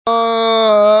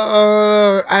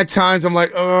At times, I'm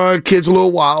like, kid's a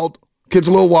little wild. Kid's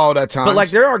a little wild at times. But, like,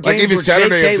 there are games where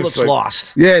Saturday, JK looks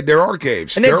lost. Yeah, there are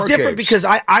games. And it's different because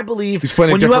I believe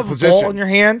when you have position. a ball in your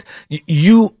hand,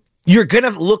 you're going to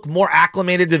look more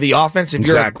acclimated to the offense if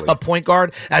you're a point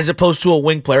guard as opposed to a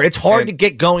wing player. It's hard to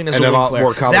get going as a wing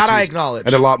player. That I acknowledge.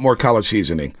 And a lot more college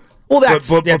seasoning. Well, that's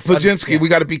Podziemski, we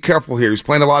got to be careful here. He's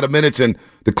playing a lot of minutes, and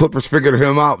the Clippers figured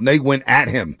him out, and they went at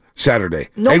him Saturday.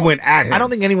 They went at him. I don't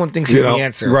think anyone thinks he's the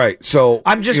answer. Right. So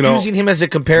I'm just using him as a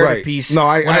comparative piece. No,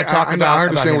 I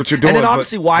understand what you're doing. And then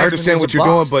obviously I understand what you're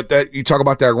doing, but that you talk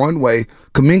about that runway.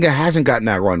 Kuminga hasn't gotten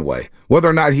that runway. Whether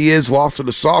or not he is lost to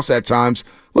the sauce at times.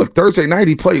 Look, Thursday night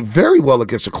he played very well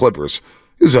against the Clippers.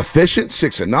 He was efficient,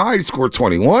 6 and 9. He scored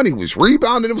 21. He was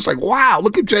rebounding. It was like, wow,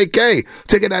 look at JK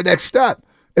taking that next step.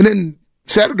 And then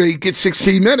Saturday, he gets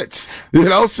 16 minutes,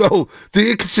 so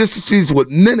the inconsistencies with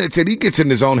minutes, and he gets in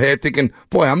his own head thinking,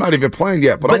 boy, I'm not even playing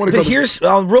yet. But I want to go here's,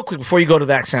 real quick, before you go to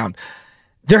that sound,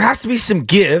 there has to be some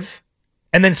give,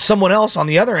 and then someone else on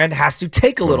the other end has to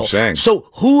take a little. So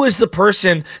who is the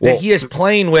person that he is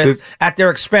playing with at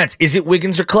their expense? Is it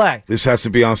Wiggins or Clay? This has to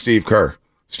be on Steve Kerr.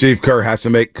 Steve Kerr has to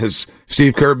because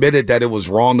Steve Kerr admitted that it was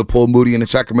wrong to pull Moody in the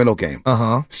Sacramento game.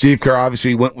 Steve Kerr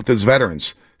obviously went with his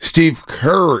veterans. Steve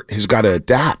Kerr has got to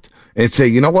adapt and say,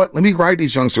 you know what, let me ride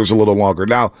these youngsters a little longer.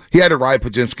 Now, he had to ride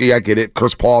Podziemski, I get it.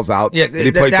 Chris Paul's out. Yeah, and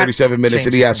he played 37 minutes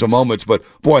and he had some moments. But,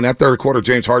 boy, in that third quarter,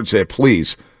 James Harden said,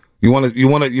 please, you want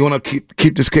to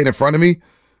keep this kid in front of me?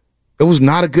 It was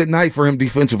not a good night for him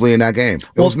defensively in that game.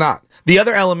 It was not. The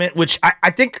other element, which I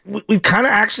think we've kind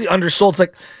of actually undersold, it's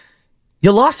like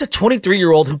you lost a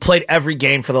 23-year-old who played every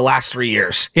game for the last 3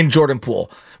 years in Jordan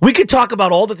Poole. We could talk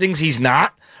about all the things he's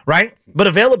not, right? But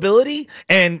availability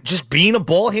and just being a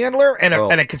ball handler and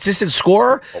a consistent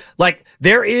scorer, like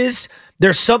there's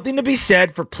something to be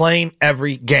said for playing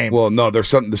every game. Well, no, there's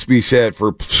something to be said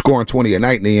for scoring 20 a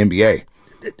night in the NBA.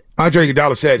 Andre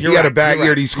Iguodala said he had a bad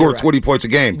year and he scored 20 points a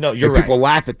game. No, you're right. People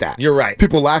laugh at that. You're right.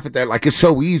 People laugh at that like it's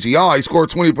so easy. Oh, he scored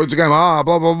 20 points a game. Blah,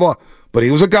 blah, blah. But he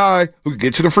was a guy who could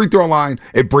get to the free throw line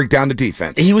and break down the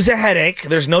defense. He was a headache.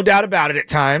 There's no doubt about it at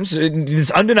times. It's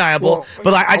undeniable. Well,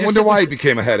 but I wonder why he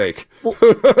became a headache. Well,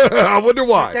 I wonder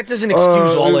why. That doesn't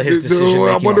excuse all of his decision-making.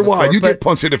 I wonder why. You get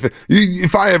punched in the face.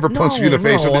 If I ever punched you in the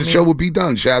face, the show would be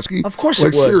done, Shasky. Of course it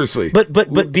would. Seriously.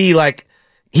 But be like,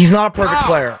 he's not a perfect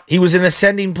player. He was an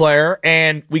ascending player,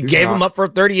 and we gave him up for a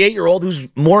 38-year-old who's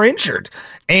more injured.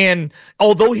 And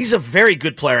although he's a very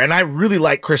good player, and I really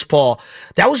like Chris Paul,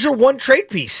 that was your one trade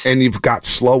piece. And you've got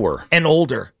slower. And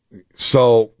older.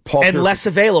 So Paul and Pierce, less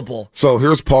available. So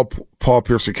here's Paul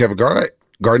Pierce and Kevin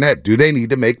Garnett. Do they need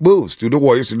to make moves? Do the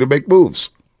Warriors need to make moves?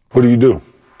 What do?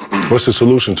 What's the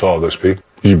solution to all this, P? Did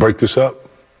you break this up?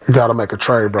 You got to make a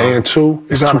trade, bro. And two,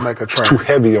 you got to make a trade. It's too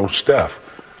heavy on Steph.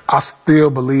 I still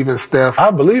believe in Steph.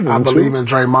 I believe in him. I believe in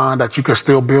Draymond that you can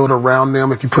still build around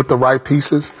them if you put the right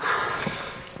pieces,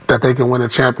 that they can win a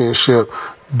championship.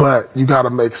 But you got to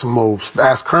make some moves.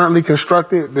 As currently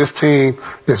constructed, this team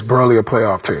is barely a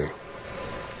playoff team.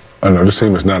 I know this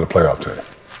team is not a playoff team.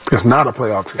 It's not a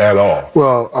playoff team at all.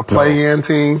 Well, a play-in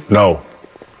team? No,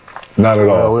 not at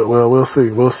all. Well, we'll see.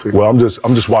 We'll see. Well, I'm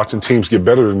just watching teams get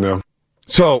better than them.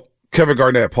 So. Kevin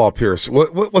Garnett, Paul Pierce.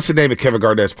 What's the name of Kevin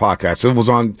Garnett's podcast? It was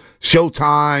on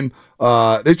Showtime.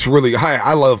 It's really,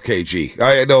 I love KG.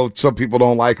 I know some people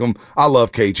don't like him. I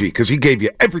love KG because he gave you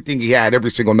everything he had every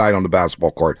single night on the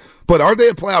basketball court. But are they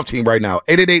a playoff team right now?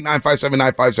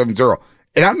 888-957-9570.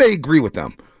 And I may agree with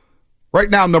them. Right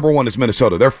now, number one is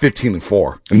Minnesota. They're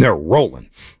 15-4, and they're rolling.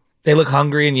 They look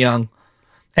hungry and young.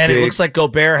 And it looks like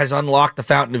Gobert has unlocked the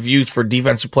fountain of youth for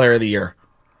Defensive Player of the Year.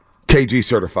 KG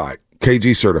Certified.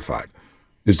 KG Certified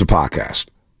is the podcast.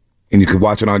 And you can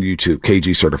watch it on YouTube.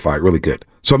 KG Certified. Really good.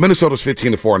 So Minnesota's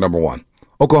 15-4, number one.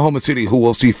 Oklahoma City, who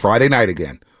we'll see Friday night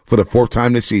again for the fourth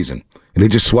time this season. And they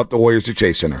just swept the Warriors at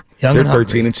Chase Center. They're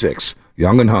 13-6.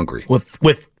 Young and hungry.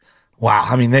 Wow.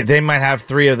 I mean, they might have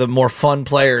three of the more fun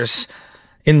players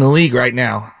in the league right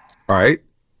now. All right.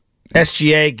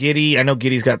 SGA, Giddey. I know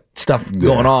Giddey's got stuff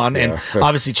going on. And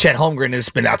obviously Chet Holmgren has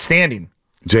been outstanding.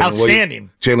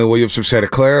 Jalen Williams from Santa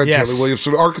Clara. Yes. Jalen Williams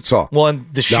from Arkansas. Well, and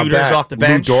the shooters off the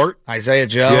bench. Lou Dort. Isaiah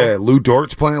Joe. Yeah, Lou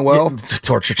Dort's playing well. Yeah,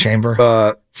 Torture Chamber.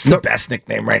 It's the best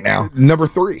nickname right now. Number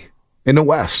 3 in the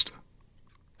West.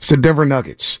 It's the Denver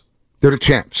Nuggets. They're the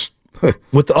champs.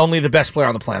 With only the best player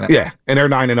on the planet. Yeah, and they're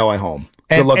 9-0 at home.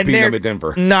 Good luck beating them at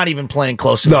Denver. Not even playing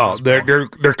close. No, they're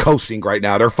coasting right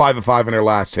now. They're 5-5 in their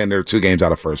last 10. They're 2 games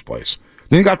out of first place.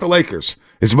 Then you got the Lakers.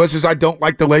 As much as I don't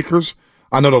like the Lakers,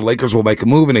 I know the Lakers will make a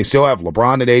move, and they still have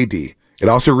LeBron and AD. And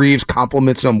also Reeves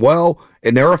compliments them well,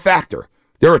 and they're a factor.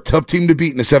 They're a tough team to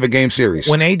beat in a 7-game series.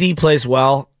 When AD plays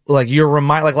well, like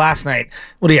like last night,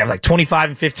 what do you have, like 25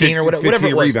 and 15 or whatever? 15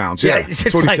 it was. rebounds, yeah. It's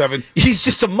 27. Like, he's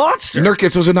just a monster.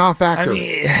 Nurkic was a non-factor. I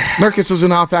mean, Nurkic was a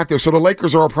non-factor, so the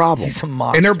Lakers are a problem. He's a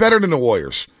monster. And they're better than the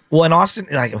Warriors. Well, in Austin,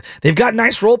 like they've got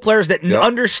nice role players that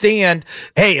understand,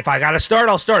 hey, if I got to start,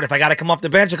 I'll start. If I got to come off the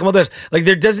bench, I'll come off this. Like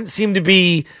there doesn't seem to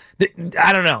be,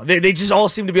 I don't know. They just all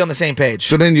seem to be on the same page.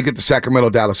 So then you get to Sacramento,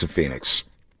 Dallas, and Phoenix.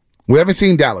 We haven't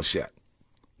seen Dallas yet.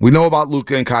 We know about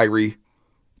Luka and Kyrie,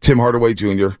 Tim Hardaway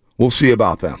Jr. We'll see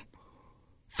about them.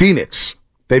 Phoenix,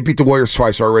 they beat the Warriors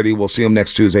twice already. We'll see them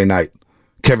next Tuesday night.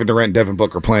 Kevin Durant and Devin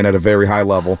Booker playing at a very high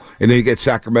level. And then you get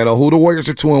Sacramento, who the Warriors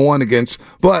are 2-1 against,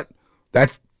 but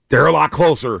they're a lot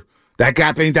closer. That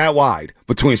gap ain't that wide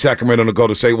between Sacramento and the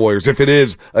Golden State Warriors, if it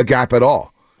is a gap at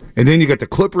all. And then you get the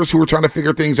Clippers, who are trying to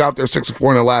figure things out. They're 6-4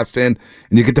 in the last 10.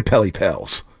 And you get the Pelly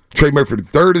Pels. Trey Murphy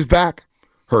III is back.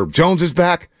 Herb Jones is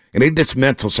back. And they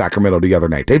dismantled Sacramento the other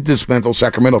night. They've dismantled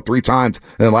Sacramento 3 times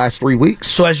in the last 3 weeks.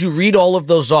 So as you read all of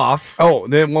those off. Oh,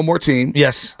 and then one more team.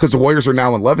 Yes. Because the Warriors are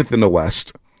now 11th in the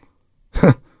West.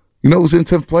 You know who's in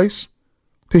 10th place?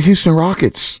 The Houston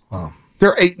Rockets. Wow.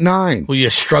 They're 8-9. Well, you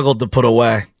struggled to put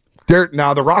away.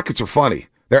 Now the Rockets are funny.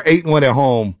 They're 8-1 at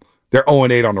home. They're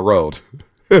 0-8 on the road.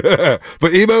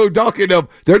 But Emo Duncan,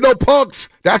 they're no punks.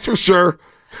 That's for sure.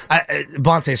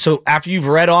 Bonta, so after you've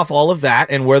read off all of that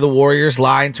and where the Warriors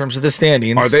lie in terms of the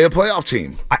standings, are they a playoff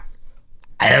team?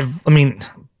 I mean,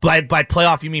 by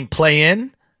playoff you mean play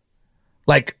in?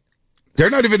 Like they're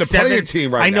not even a play-in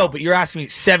team right now. I know, but you're asking me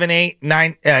 7-8,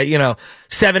 9,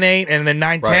 7-8, and then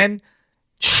 9-10. Right.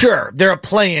 Sure, they're a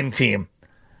play-in team.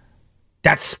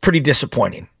 That's pretty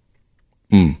disappointing.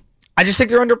 I just think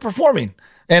they're underperforming.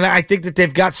 And I think that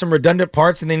they've got some redundant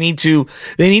parts, and they need to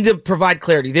provide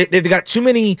clarity. They've got too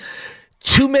many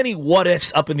what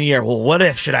ifs up in the air. Well, what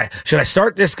if should I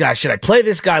start this guy? Should I play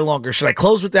this guy longer? Should I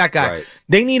close with that guy? Right.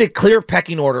 They need a clear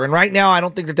pecking order, and right now I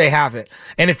don't think that they have it.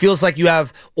 And it feels like you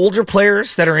have older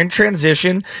players that are in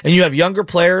transition, and you have younger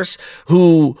players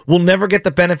who will never get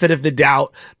the benefit of the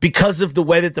doubt because of the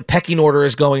way that the pecking order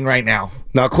is going right now.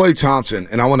 Now, Klay Thompson,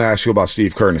 and I want to ask you about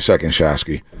Steve Kerr in a second,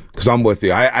 Shasky, because I'm with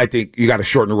you. I think you got to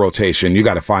shorten the rotation. You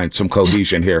got to find some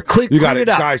cohesion here.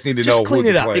 Guys need to know clean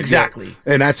it up. Play. Exactly.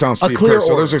 Yeah. And that sounds Steve Kerr.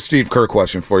 So there's a Steve Kerr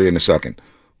question for you in a second.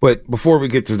 But before we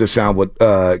get to the sound what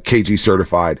KG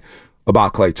certified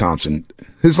about Klay Thompson,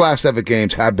 his last 7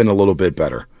 games have been a little bit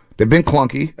better. They've been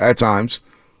clunky at times,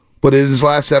 but in his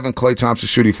last 7, Klay Thompson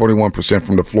shooting 41%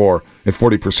 from the floor and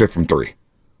 40% from 3.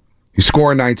 He's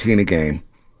scoring 19 a game,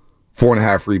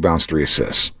 4.5 rebounds, 3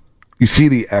 assists. You see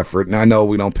the effort, and I know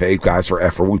we don't pay guys for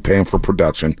effort. We pay them for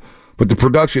production. But the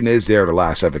production is there the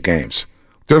last 7 games.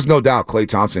 There's no doubt Klay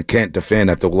Thompson can't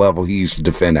defend at the level he used to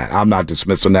defend at. I'm not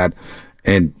dismissing that.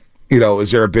 And,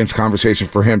 is there a bench conversation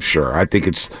for him? Sure. I think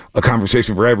it's a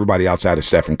conversation for everybody outside of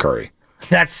Stephen Curry.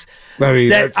 I would agree with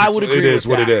that. It is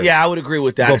what it is. Yeah, I would agree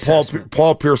with that. But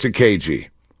Paul Pierce and KG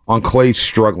on Klay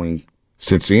struggling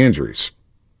since the injuries.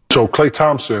 So Klay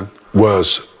Thompson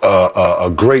was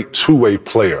a great two-way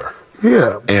player.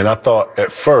 Yeah. And I thought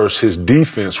at first his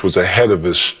defense was ahead of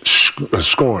his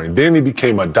scoring. Then he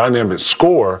became a dynamic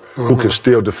scorer who could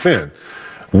still defend.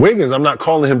 Wiggins, I'm not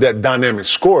calling him that dynamic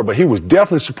scorer, but he was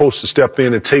definitely supposed to step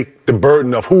in and take the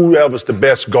burden of whoever's the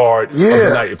best guard of the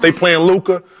night. If they playing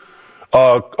Luka,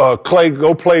 Klay,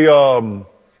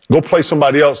 go play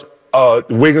somebody else.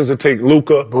 Wiggins will take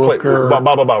Luka, Booker,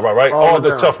 right? All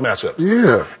the tough matchups.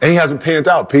 Yeah. And he hasn't panned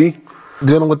out, P.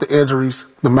 Dealing with the injuries,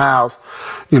 the miles,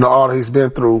 all that he's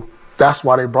been through. That's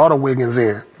why they brought a Wiggins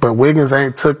in. But Wiggins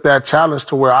ain't took that challenge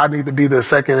to where I need to be the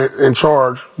second in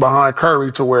charge behind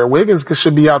Curry, to where Wiggins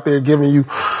should be out there giving you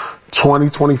 20,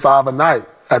 25 a night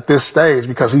at this stage,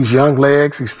 because he's young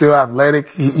legs, he's still athletic.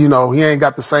 He ain't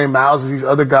got the same miles as these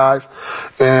other guys,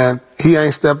 and he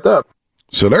ain't stepped up.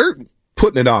 So they're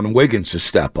putting it on Wiggins to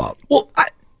step up. Well,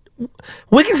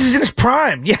 Wiggins is in his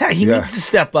prime. Yeah, he needs to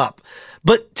step up.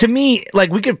 But to me,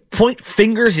 like, we could point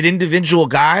fingers at individual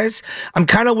guys. I'm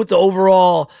kind of with the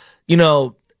overall,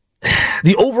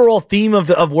 the overall theme of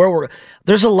where we're.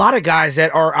 There's a lot of guys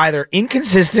that are either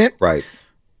inconsistent, right,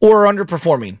 or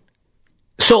underperforming.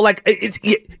 So, like,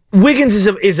 Wiggins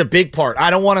is a big part.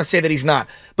 I don't want to say that he's not,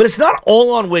 but it's not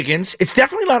all on Wiggins. It's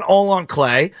definitely not all on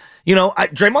Klay.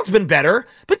 Draymond's been better,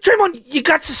 but Draymond, you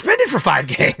got suspended for 5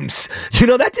 games.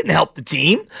 That didn't help the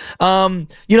team.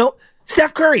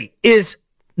 Steph Curry is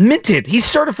minted. He's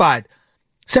certified.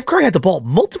 Steph Curry had the ball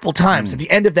multiple times at the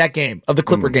end of that game, of the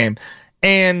Clipper game,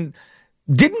 and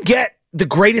didn't get the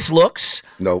greatest looks.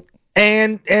 Nope.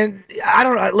 And I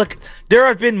don't know. Look, there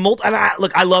have been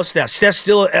I love Steph. Steph's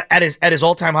still at his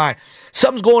all-time high.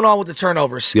 Something's going on with the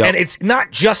turnovers, and it's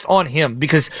not just on him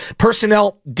because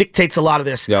personnel dictates a lot of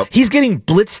this. He's getting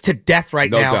blitzed to death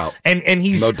right now, doubt. and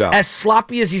he's as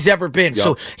sloppy as he's ever been. Yep.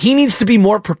 So he needs to be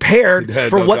more prepared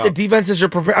for no what doubt. the defenses are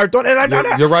prepared.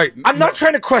 And you're right. I'm not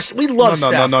trying to crush. We love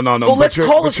Steph. No. Well, let's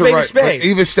call a spade a spade.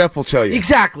 Even Steph will tell you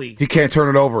Exactly. he can't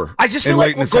turn it over. I just feel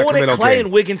like we're going at Clay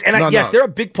and Wiggins, and yes, they're a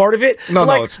big part of it.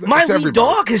 It's my lead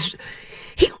dog is.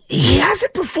 He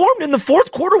hasn't performed in the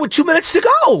fourth quarter with 2 minutes to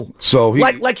go. So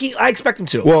I expect him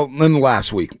to. Well, in the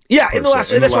last week. Yeah, in the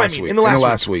last week. That's what I mean. In the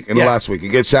last week. In the last week. You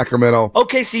get Sacramento.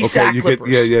 OKC sack Clippers.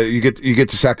 You get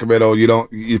to Sacramento.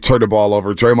 You turn the ball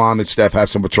over. Draymond and Steph has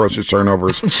some atrocious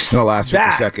turnovers in the last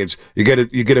 50 seconds. You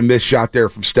get a missed shot there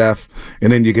from Steph,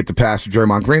 and then you get the pass to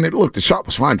Draymond Green. And look, the shot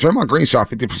was fine. Draymond Green shot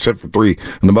 50% from three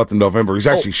in the month of November. He's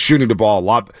actually shooting the ball a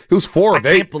lot. He was 4 of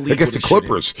 8 against the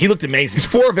Clippers. Shooting. He looked amazing. He's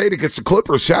 4 of 8 against the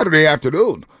Clippers Saturday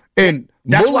afternoon. And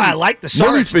that's why I like the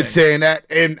Mully's been saying that,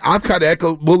 and I've kind of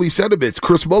echoed Mully's sentiments.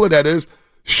 Chris Muller, that is,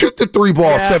 shoot the 3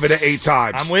 ball 7 to 8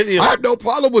 times. I'm with you. I have no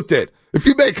problem with it. If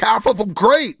you make half of them,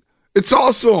 great. It's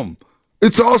awesome.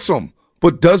 It's awesome.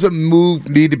 But does a move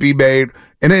need to be made?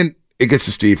 And then it gets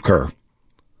to Steve Kerr.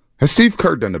 Has Steve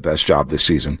Kerr done the best job this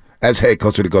season as head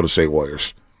coach of the Golden State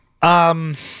Warriors?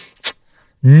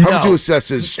 No. How would you assess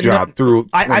his job through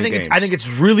 20 games? I think it's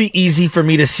really easy for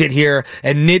me to sit here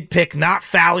and nitpick not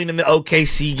fouling in the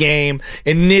OKC game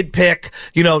and nitpick,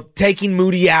 taking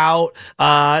Moody out,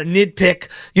 nitpick,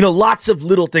 lots of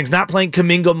little things, not playing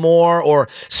Kuminga more or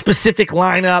specific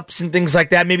lineups and things like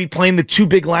that, maybe playing the too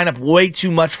big lineup way too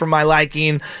much for my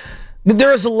liking.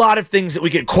 There is a lot of things that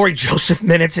we get Corey Joseph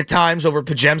minutes at times over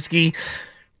Pajemski.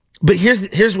 But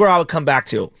here's where I would come back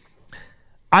to.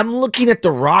 I'm looking at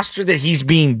the roster that he's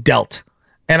being dealt,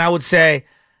 and I would say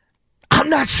I'm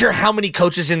not sure how many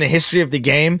coaches in the history of the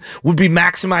game would be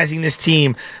maximizing this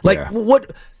team. Who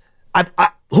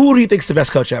do you think's the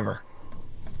best coach ever?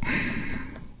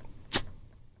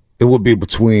 It would be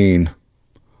between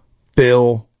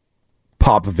Phil,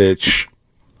 Popovich,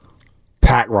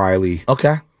 Pat Riley.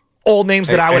 Okay. All names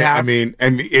that I would have. I mean,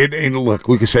 and look,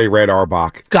 we could say Red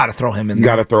Auerbach. Got to throw him in there.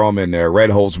 Got to throw him in there.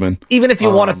 Red Holzman. Even if you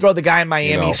want to throw the guy in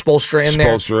Miami, Spoelstra in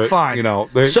there, fine.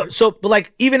 But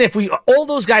even if all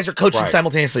those guys are coaching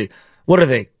simultaneously, what are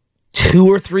they?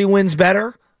 2 or 3 wins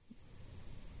better?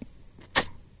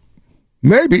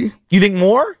 Maybe. You think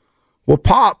more? Well,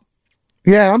 Pop,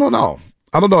 I don't know.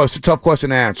 It's a tough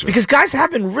question to answer. Because guys have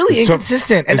been really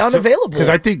inconsistent and unavailable. Because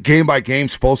I think game by game,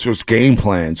 Spoelstra's game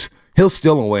plans, he'll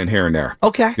still win here and there.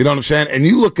 Okay. You know what I'm saying? And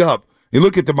you look at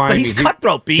the Miami. But he's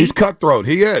cutthroat, B. He's cutthroat.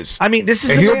 He is. I mean, this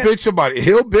is he'll bench somebody.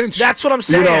 He'll bench. That's what I'm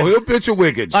saying. He'll bench a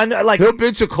Wiggins. He'll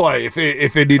bench a Clay if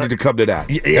it needed to come to that.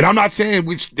 And I'm not saying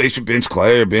they should bench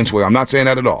Clay or bench Wiggins. I'm not saying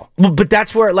that at all. But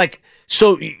that's where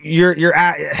so you're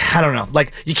at, I don't know.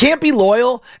 You can't be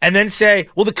loyal and then say,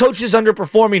 well, the coach is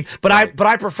underperforming, but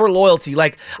I prefer loyalty.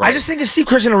 I just think Steve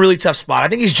Kerr's in a really tough spot. I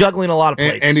think he's juggling a lot of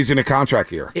plates. And he's in a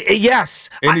contract year. Yes.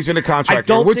 And he's in a contract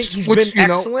year. I don't think he's been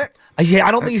excellent.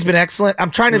 I don't think he's been excellent.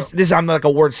 I'm trying to I'm like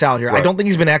a word salad here. Right. I don't think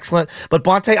he's been excellent. But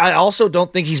Bonta, I also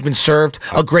don't think he's been served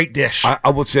a great dish. I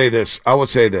would say this.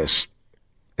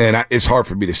 And it's hard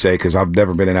for me to say because I've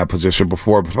never been in that position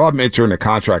before. But if I'm entering a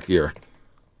contract year,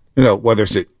 whether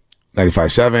it's at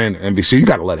 95.7, NBC, you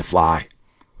got to let it fly.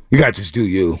 You got to just do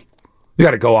you. You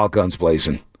got to go out guns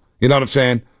blazing. You know what I'm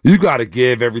saying? You got to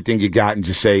give everything you got and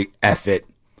just say, F it.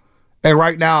 And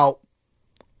right now,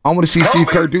 I want to see Steve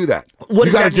Kerr do that. What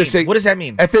does that mean? What does that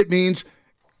mean? F it means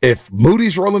if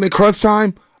Moody's rolling in crunch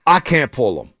time, I can't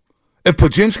pull him. If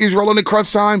Pajemski's rolling in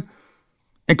crunch time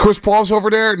and Chris Paul's over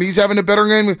there and he's having a better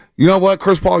game, you know what,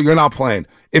 Chris Paul, you're not playing.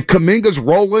 If Kuminga's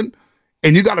rolling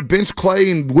and you got to bench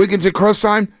Clay and Wiggins at crunch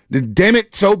time, then damn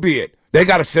it, so be it. They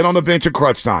got to sit on the bench at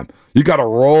crunch time. You got to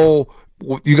roll.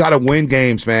 You got to win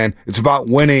games, man. It's about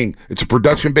winning. It's a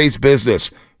production-based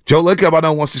business. Joe Lacob, I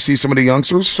know, wants to see some of the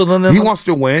youngsters. So he wants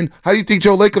to win. How do you think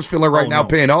Joe Lacob's feeling right now,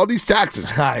 paying all these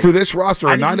taxes for this roster,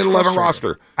 a 9-11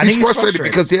 roster? He's frustrated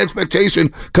because the expectation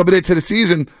coming into the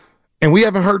season, and we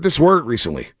haven't heard this word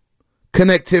recently,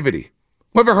 connectivity.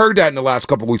 We haven't heard that in the last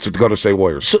couple of weeks with the Golden State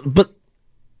Warriors. But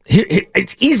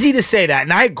it's easy to say that,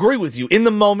 and I agree with you. In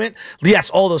the moment, yes,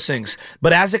 all those things.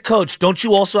 But as a coach, don't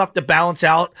you also have to balance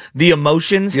out the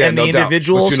emotions and the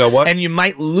individuals? But you know what? And you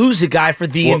might lose a guy for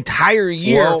the entire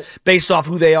year based off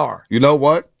who they are. You know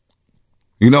what?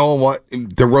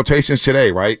 The rotations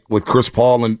today, right, with Chris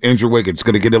Paul and Andrew Wiggins, it's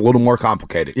going to get a little more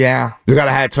complicated. Yeah. You got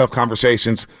to have tough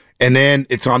conversations, and then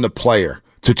it's on the player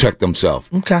to check themselves.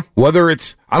 Okay. Whether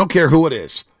it's, I don't care who it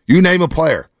is, you name a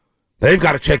player. They've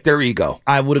got to check their ego.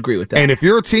 I would agree with that. And if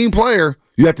you're a team player,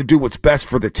 you have to do what's best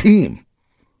for the team.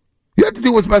 You have to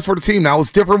do what's best for the team. Now,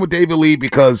 it's different with David Lee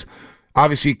because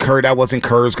obviously Kerr, that wasn't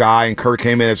Kerr's guy, and Kerr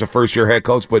came in as a first-year head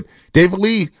coach. But David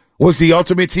Lee was the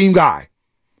ultimate team guy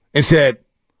and said,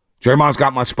 Draymond's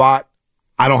got my spot.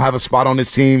 I don't have a spot on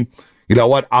this team. You know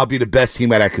what? I'll be the best team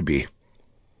that I could be.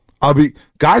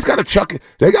 Guys got to chuck it.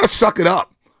 They got to suck it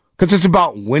up because it's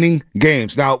about winning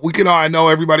games. Now, I know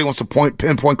everybody wants to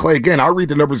pinpoint Klay again. I'll read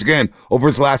the numbers again over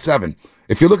his last 7.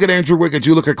 If you look at Andrew Wiggins,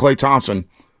 you look at Klay Thompson,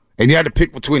 and you had to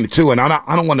pick between the two, and I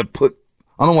don't want to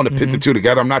pit the two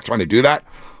together. I'm not trying to do that.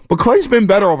 But Klay's been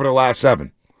better over the last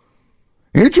 7.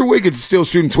 Andrew Wiggins is still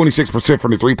shooting 26%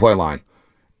 from the three-point line.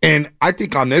 And I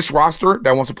think on this roster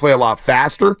that wants to play a lot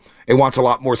faster, it wants a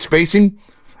lot more spacing,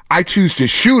 I choose the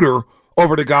shooter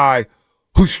over the guy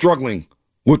who's struggling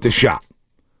with the shot.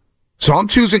 So I'm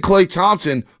choosing Klay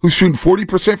Thompson, who's shooting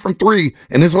 40% from 3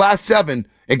 in his last 7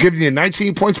 and giving you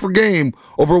 19 points per game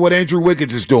over what Andrew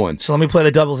Wiggins is doing. So let me play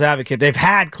the devil's advocate. They've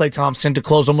had Klay Thompson to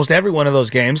close almost every one of those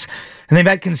games, and they've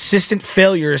had consistent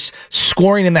failures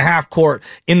scoring in the half court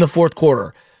in the fourth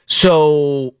quarter.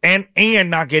 So, and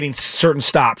not getting certain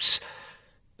stops.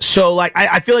 So,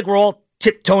 I feel like we're all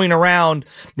tiptoeing around.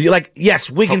 Yes,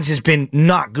 Wiggins has been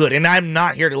not good, and I'm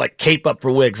not here to cape up for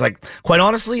Wiggs. Quite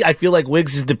honestly, I feel like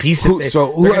Wiggs is the piece. Who has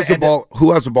the ball?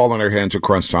 Who has the ball in their hands at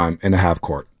crunch time in the half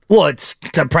court? Well, it's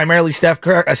primarily Steph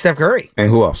Curry, and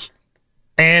who else?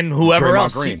 And whoever Draymond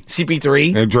else, Green.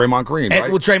 CP3 and Draymond Green. Right?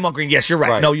 Well, Draymond Green. Yes, you're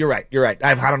right. Right. No, you're right. You're right.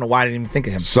 I don't know why I didn't even think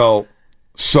of him. So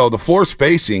the floor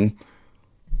spacing.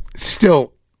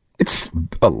 Still, it's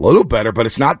a little better, but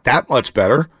it's not that much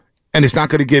better. And it's not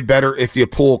going to get better if you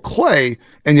pull Klay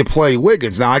and you play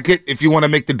Wiggins. Now, I get if you want to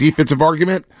make the defensive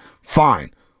argument,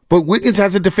 fine. But Wiggins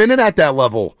hasn't defended at that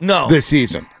level this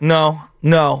season. No.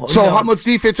 So how much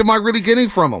defense am I really getting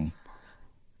from him?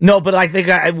 No, but I think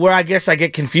where I guess I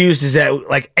get confused is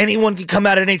that anyone can come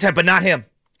out at any time, but not him.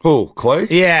 Who, Klay?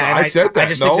 Yeah. I said that. I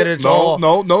just think that it's all.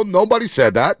 No, nobody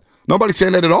said that. Nobody's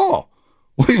saying that at all.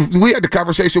 We had the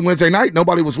conversation Wednesday night.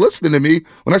 Nobody was listening to me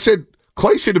when I said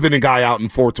Klay should have been a guy out in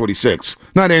 426,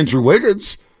 not Andrew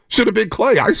Wiggins. Should have been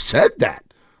Klay. I said that.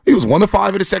 He was 1 of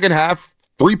 5 in the second half,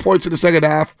 3 points in the second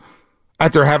half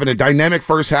after having a dynamic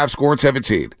first half, scoring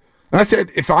 17. And I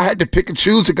said if I had to pick and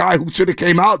choose a guy who should have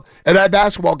came out at that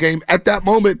basketball game at that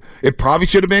moment, it probably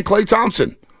should have been Klay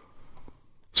Thompson.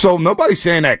 So nobody's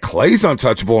saying that Klay's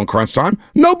untouchable in crunch time.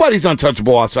 Nobody's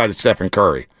untouchable outside of Stephen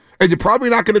Curry. And you're probably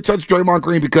not going to touch Draymond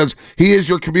Green because he is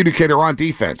your communicator on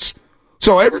defense.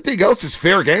 So everything else is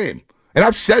fair game. And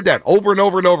I've said that over and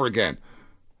over and over again.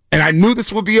 And I knew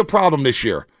this would be a problem this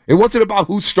year. It wasn't about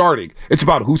who's starting. It's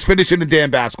about who's finishing the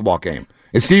damn basketball game.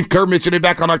 And Steve Kerr mentioned it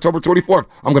back on October 24th.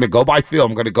 I'm going to go by feel.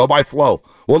 I'm going to go by flow.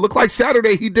 Well, it looked like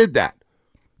Saturday he did that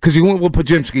because he went with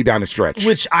Podziemski down the stretch.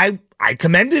 Which I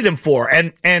commended him for.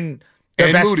 And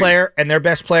their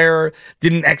best player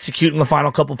didn't execute in the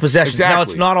final couple possessions. Exactly. Now,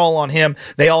 it's not all on him.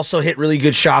 They also hit really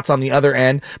good shots on the other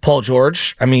end. Paul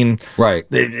George, right.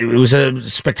 It was a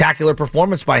spectacular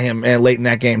performance by him late in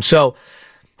that game. So,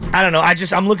 I don't know.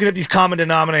 I'm looking at these common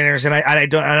denominators, and I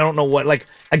don't know what.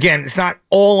 Again, it's not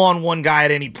all on one guy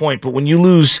at any point, but when you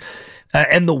lose.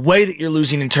 And the way that you're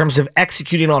losing in terms of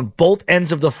executing on both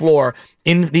ends of the floor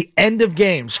in the end of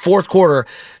games, fourth quarter,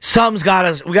 we got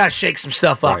to shake some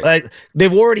stuff up. Right.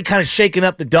 They've already kind of shaken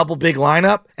up the double big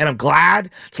lineup, and I'm glad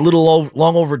it's a little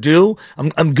long overdue.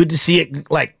 I'm good to see it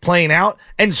playing out.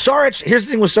 And Saric, here's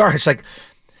the thing with Saric,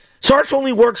 Saric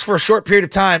only works for a short period of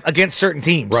time against certain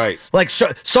teams. Right.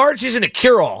 Saric isn't a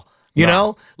cure-all. You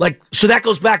know? So that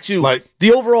goes back to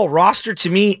the overall roster to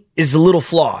me is a little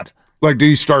flawed. Do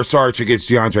you start Saric against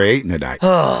DeAndre Ayton tonight?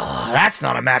 That's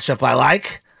not a matchup I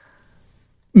like.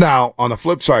 Now, on the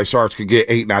flip side, Saric could get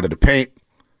Ayton out of the paint.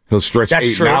 He'll stretch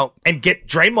Ayton out. And get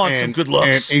Draymond some good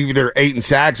looks. And either Ayton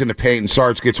sags in the paint and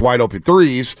Saric gets wide open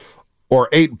threes, or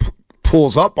Ayton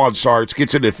pulls up on Saric,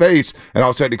 gets in the face, and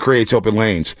all of a sudden it creates open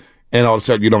lanes. And all of a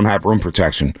sudden you don't have rim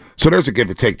protection. So there's a give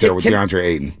and take there with DeAndre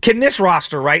Ayton. Can this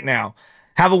roster right now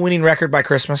have a winning record by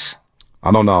Christmas?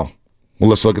 I don't know.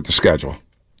 Well, let's look at the schedule.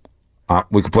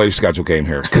 We could play the schedule game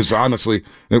here because honestly,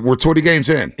 we're 20 games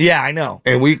in. Yeah, I know.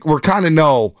 And we're kind of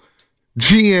know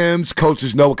GMs,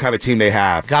 coaches know what kind of team they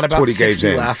have. Got about 20 60 games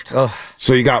in. left. Ugh.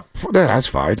 So you got that's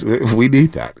fine. We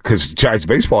need that because Giants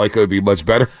baseball could be much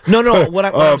better. No.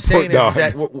 What I'm saying is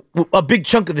that a big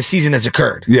chunk of the season has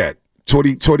occurred. Yeah,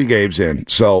 20 games in.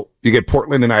 So you get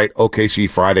Portland tonight, OKC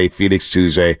Friday, Phoenix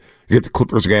Tuesday. You get the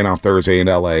Clippers again on Thursday in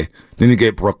LA. Then you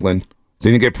get Brooklyn.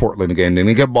 Then you get Portland again. Then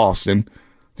you get Boston.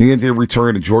 Then you get the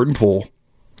return of Jordan Poole.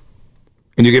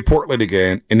 and you get Portland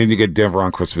again, and then you get Denver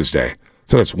on Christmas Day.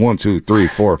 So that's 1, 2, 3,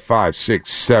 4, 5,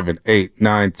 6, 7, 8,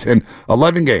 9, 10,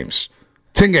 11 games.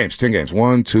 10 games.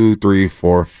 1, 2, 3,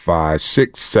 4, 5,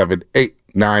 6, 7, 8,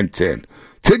 9, 10.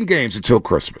 10 games until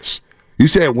Christmas. You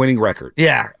say a winning record.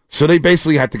 Yeah. So they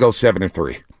basically had to go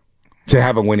 7-3 to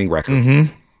have a winning record.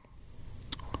 Mm-hmm.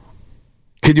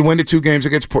 Can you win the 2 games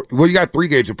against Portland? Well, you got 3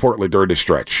 games at Portland during this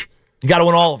stretch. You got to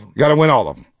win all of them. You got to win all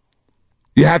of them.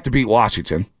 You have to beat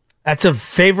Washington. That's a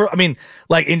favor. I mean,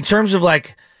 like in terms of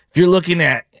like, if you're looking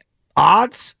at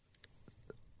odds,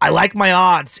 I like my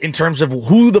odds in terms of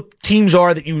who the teams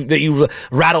are that you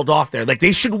rattled off there. Like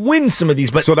they should win some of these,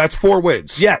 but so that's 4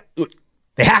 wins. Yeah,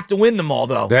 they have to win them all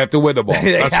though. They have to win them all.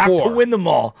 They that's have 4. to win them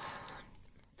all.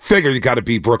 Figure you got to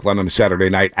beat Brooklyn on a Saturday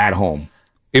night at home,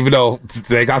 even though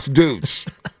they got some dudes.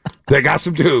 They got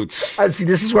some dudes. See,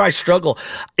 this is where I struggle.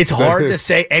 It's hard to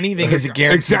say anything is a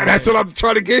guarantee. Exactly. That's what I'm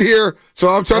trying to get here. So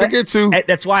I'm trying to get to.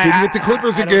 That's why then you get the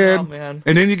Clippers again, man.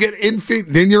 And then you get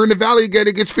then you're in the Valley again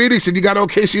against Phoenix, and you got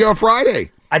OKC on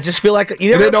Friday. I just feel like And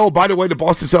then, by the way, the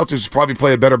Boston Celtics probably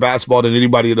play better basketball than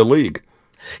anybody in the league.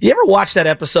 You ever watch that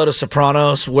episode of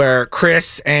Sopranos where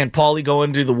Chris and Paulie go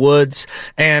into the woods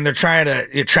and they're trying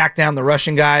to track down the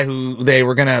Russian guy who they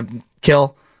were going to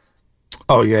kill?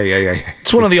 Oh, yeah.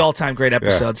 It's one of the all-time great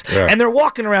episodes. Yeah. And they're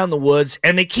walking around the woods,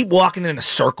 and they keep walking in a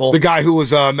circle. The guy who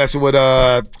was messing with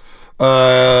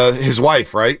his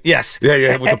wife, right? Yes.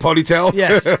 Yeah, with the ponytail.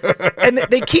 Yes. And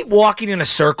they keep walking in a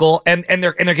circle, and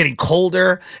they're getting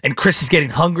colder, and Chris is getting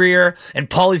hungrier, and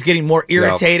Paulie's getting more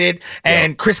irritated,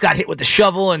 and Chris got hit with the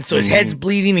shovel, and so his head's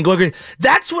bleeding and going.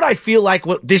 That's what I feel like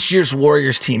what this year's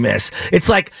Warriors team is. It's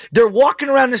like they're walking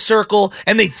around in a circle,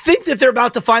 and they think that they're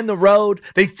about to find the road.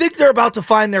 They think they're about to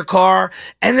find their car,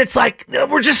 and it's like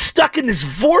we're just stuck in this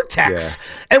vortex,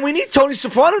 and we need Tony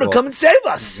Soprano to come and save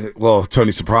us. Well,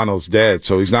 Tony Soprano's dead,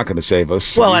 so he's not going to save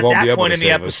us. Well, at that point in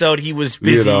the episode, he was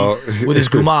busy with his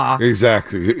guma.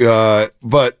 Exactly.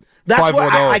 But that's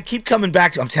what I keep coming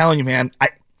back to. I'm telling you, man,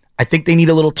 I think they need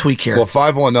a little tweak here. Well,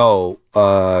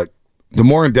 5-1-0, the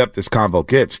more in-depth this convo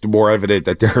gets, the more evident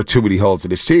that there are too many holes in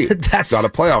this team. It's not a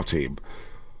playoff team.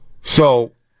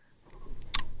 So,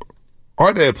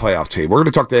 are they a playoff team? We're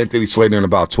going to talk to Anthony Slater in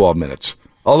about 12 minutes.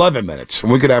 11 minutes,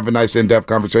 and we could have a nice in-depth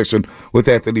conversation with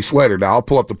Anthony Slater. Now, I'll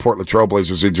pull up the Portland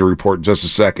Trailblazers injury report in just a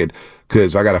second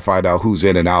because I got to find out who's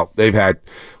in and out. We've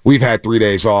had 3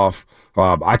 days off.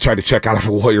 I tried to check out of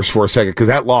the Warriors for a second because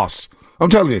that loss, I'm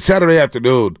telling you, Saturday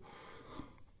afternoon,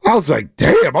 I was like,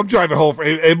 damn, I'm driving home.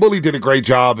 And Bully did a great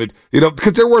job, and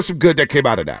because there were some good that came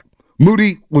out of that.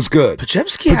 Moody was good.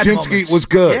 Podziemski was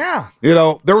good. Yeah.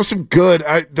 There was some good.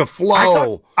 The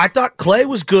flow. I thought Clay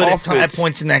was good at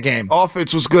points in that game.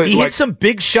 Offense was good. He hit some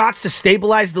big shots to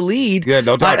stabilize the lead. Yeah,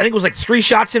 no doubt. I think it was like 3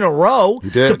 shots in a row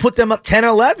to put them up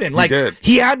 10-11.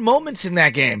 He had moments in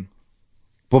that game.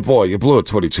 But boy, you blew a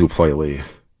 22-point lead.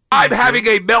 I'm having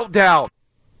a meltdown.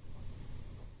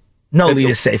 No lead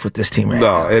is safe with this team right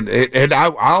now. And I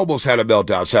almost had a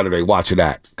meltdown Saturday watching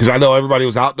that because I know everybody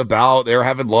was out and about. They were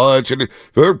having lunch, and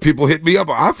there were people hitting me up.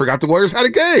 I forgot the Warriors had a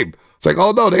game. It's like,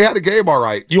 oh, no, they had a game all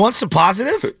right. You want some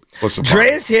positive? What's some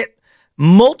Dre has hit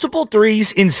multiple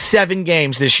threes in 7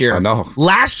 games this year. I know.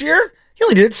 Last year, he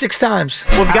only did it 6 times.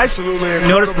 Well, you guys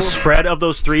notice the spread of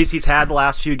those threes he's had the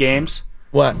last few games?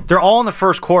 What? They're all in the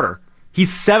first quarter.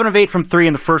 He's 7 of 8 from 3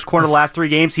 in the first quarter of the last 3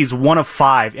 games. He's 1 of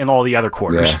 5 in all the other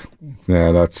quarters.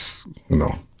 Yeah, that's,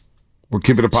 we're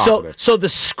keeping it positive. So the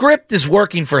script is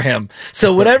working for him.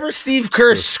 So whatever Steve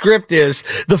Kerr's script is,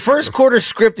 the first quarter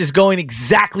script is going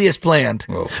exactly as planned.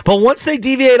 Oh. But once they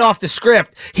deviate off the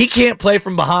script, he can't play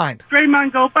from behind.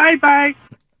 Draymond, go bye-bye.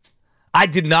 I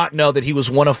did not know that he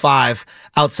was 1 of 5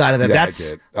 outside of that. Yeah, That's I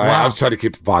did. wow. I was trying to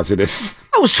keep it positive.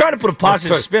 I was trying to put a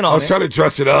positive spin on it. I was trying to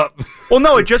dress it up. Well,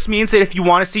 no, it just means that if you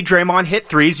want to see Draymond hit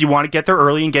threes, you want to get there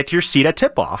early and get to your seat at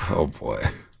tip-off. Oh, boy.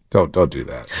 Don't do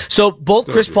that. So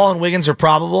both Chris Paul and Wiggins are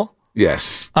probable?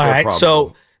 Yes. All right, probable.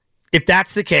 so if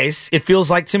that's the case, it feels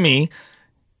like to me,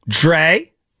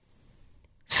 Dre,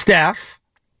 Steph,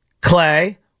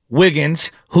 Clay,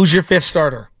 Wiggins, who's your 5th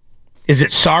starter? Is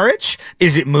it Saric?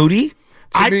 Is it Moody?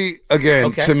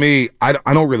 To me, I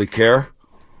don't really care.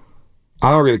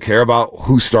 I don't really care about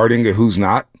who's starting and who's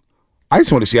not. I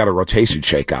just want to see how the rotation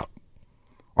shake out.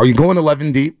 Are you going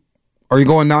 11 deep? Are you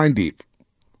going 9 deep?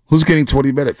 Who's getting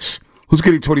 20 minutes? Who's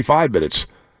getting 25 minutes?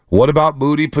 What about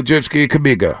Moody, Podziemski, and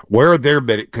Kuminga? Where are their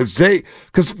minutes?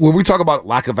 Because when we talk about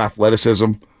lack of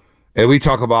athleticism, and we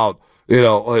talk about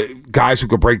guys who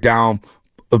could break down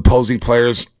opposing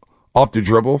players off the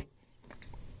dribble,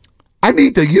 I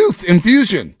need the youth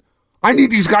infusion. I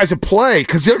need these guys to play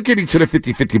because they're getting to the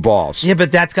 50-50 balls. Yeah,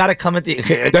 but that's got to come at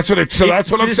the. That's what I'm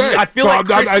saying. I feel like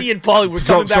Chrissy and Paulie were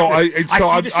coming back.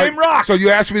 I see the same rock. So you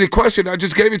asked me the question. I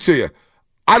just gave it to you.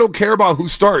 I don't care about who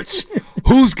starts.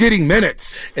 Who's getting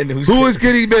minutes? And who is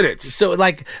getting minutes? So,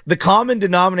 like, the common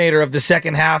denominator of the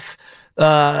second half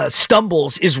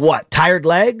stumbles is what? Tired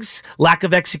legs, lack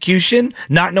of execution,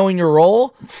 not knowing your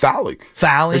role, fouling.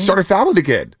 They started fouling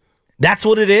again. That's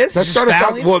what it is. That started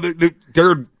fouling. Well,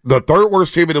 they're the third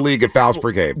worst team in the league at fouls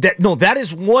per game. That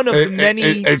is one of the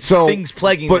many things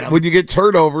plaguing them. But when you get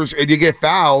turnovers and you get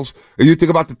fouls, and you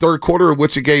think about the third quarter in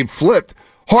which the game flipped,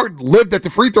 Harden lived at the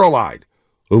free throw line.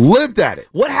 Lived at it.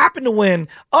 What happened to when,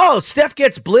 Steph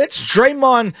gets blitzed,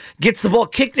 Draymond gets the ball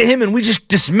kicked to him, and we just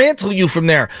dismantle you from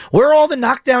there? Where are all the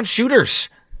knockdown shooters?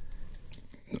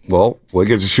 Well,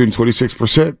 Wiggins is shooting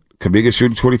 26%. Kuminga's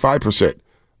shooting 25%.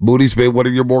 Moody's been one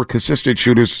of your more consistent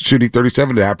shooters, shooting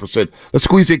 37.5%. Let's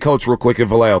squeeze in Coach real quick in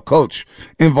Vallejo. Coach,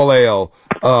 in Vallejo,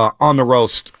 on the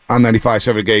roast on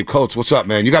 95.7 Game. Coach, what's up,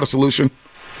 man? You got a solution?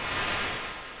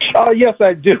 Yes,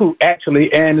 I do,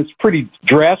 actually, and it's pretty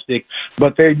drastic,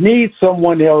 but they need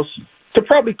someone else to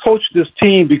probably coach this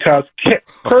team because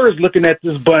Kerr is looking at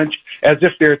this bunch as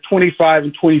if they're 25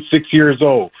 and 26 years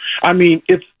old. I mean,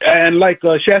 and like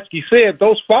Shasky said,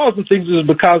 those fouls and things is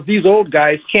because these old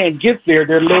guys can't get there.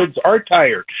 Their legs are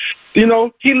tired. You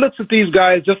know, he looks at these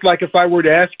guys just like if I were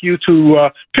to ask you to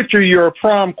picture your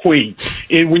prom queen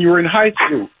when you were in high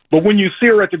school. But when you see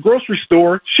her at the grocery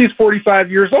store, she's 45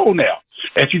 years old now.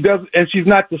 And she's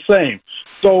not the same.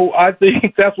 So I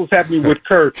think that's what's happening with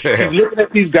Kerr. He's looking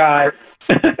at these guys,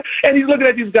 and he's looking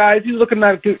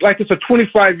at it like it's a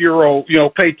 25-year-old,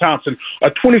 Klay Thompson,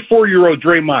 a 24-year-old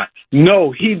Draymond.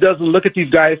 No, he doesn't look at these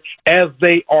guys as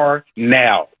they are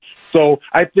now. So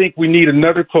I think we need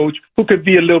another coach who could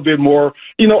be a little bit more,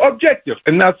 objective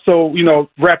and not so,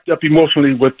 wrapped up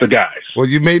emotionally with the guys. Well,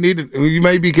 you may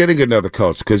be getting another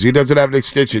coach because he doesn't have an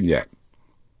extension yet.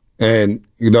 And,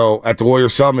 at the Warrior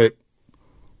Summit,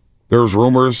 there's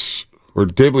rumors, or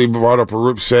Dibley brought up a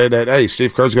group said that, hey,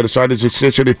 Steve Kerr's going to sign his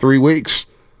extension in 3 weeks.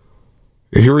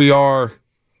 And here we are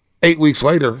 8 weeks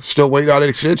later, still waiting on an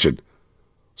extension.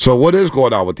 So what is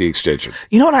going on with the extension?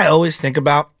 You know what I always think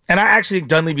about? And I actually think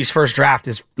Dunleavy's first draft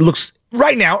looks,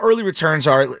 right now, early returns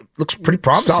looks pretty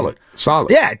promising.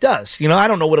 Solid. Yeah, it does. I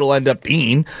don't know what it'll end up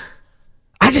being.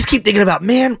 I just keep thinking about,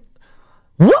 man,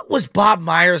 what was Bob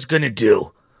Myers going to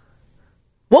do?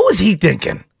 What was he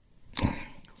thinking?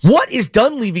 What is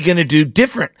Dunleavy going to do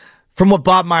different from what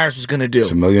Bob Myers was going to do?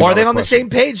 Or are they on the same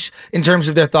page in terms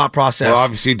of their thought process? Well,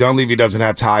 obviously, Dunleavy doesn't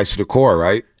have ties to the core,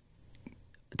 right?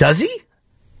 Does he?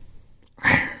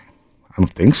 I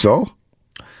don't think so.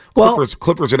 Well,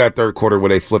 Clippers in that third quarter when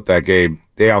they flipped that game,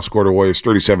 they outscored the Warriors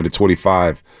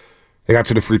 37-25. They got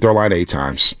to the free throw line 8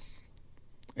 times.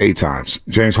 8 times.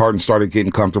 James Harden started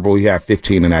getting comfortable. He had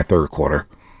 15 in that third quarter.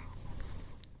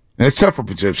 And it's tough for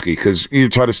Podziemski because you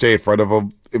try to stay in front of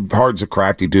him. Harden's a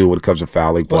crafty dude when it comes to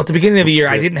fouling. Well, at the beginning of the year,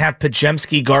 I didn't have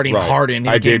Podziemski guarding Harden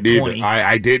in game 20.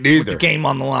 I didn't either. With the game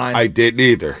on the line. I didn't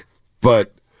either.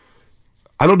 But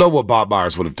I don't know what Bob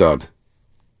Myers would have done.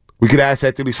 We could ask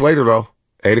Anthony Slater, though.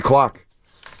 8 o'clock.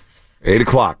 8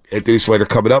 o'clock. Anthony Slater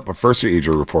coming up, but first the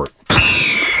injury report.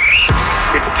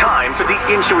 It's time for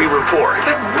the injury report.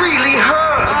 That really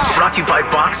hurt. Brought to you by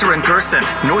Boxer & Gerson,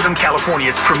 Northern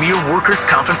California's premier workers'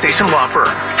 compensation law firm,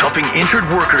 helping injured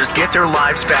workers get their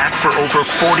lives back for over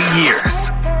 40 years.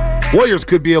 Warriors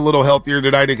could be a little healthier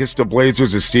tonight against the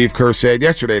Blazers, as Steve Kerr said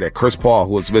yesterday that Chris Paul,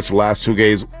 who has missed the last 2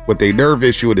 games with a nerve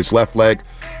issue in his left leg,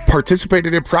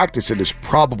 participated in practice and is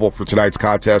probable for tonight's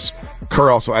contest. Kerr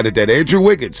also added that Andrew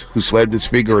Wiggins, who slammed his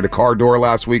finger in a car door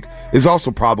last week, is also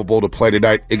probable to play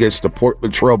tonight against the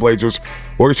Portland Trail Blazers.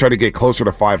 Warriors trying to get closer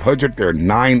to 500. They're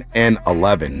 9-11.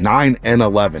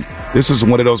 9-11. This is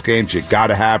one of those games you got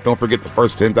to have. Don't forget the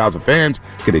first 10,000 fans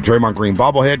get a Draymond Green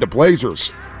bobblehead. The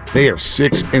Blazers, they are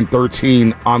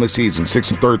 6-13 on the season.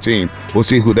 6-13. We'll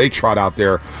see who they trot out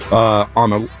there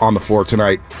on the floor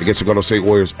tonight against the Golden State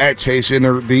Warriors. At Chase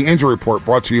Inner, the injury report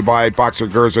brought to you by Boxer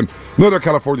Gerson, Northern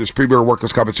California's premier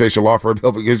workers' compensation law firm,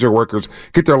 helping injured workers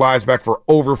get their lives back for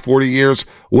over 40 years.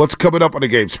 What's coming up on the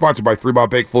game? Sponsored by Fremont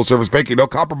Bank, full service banking, no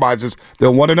compromises. The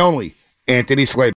one and only Anthony Slater.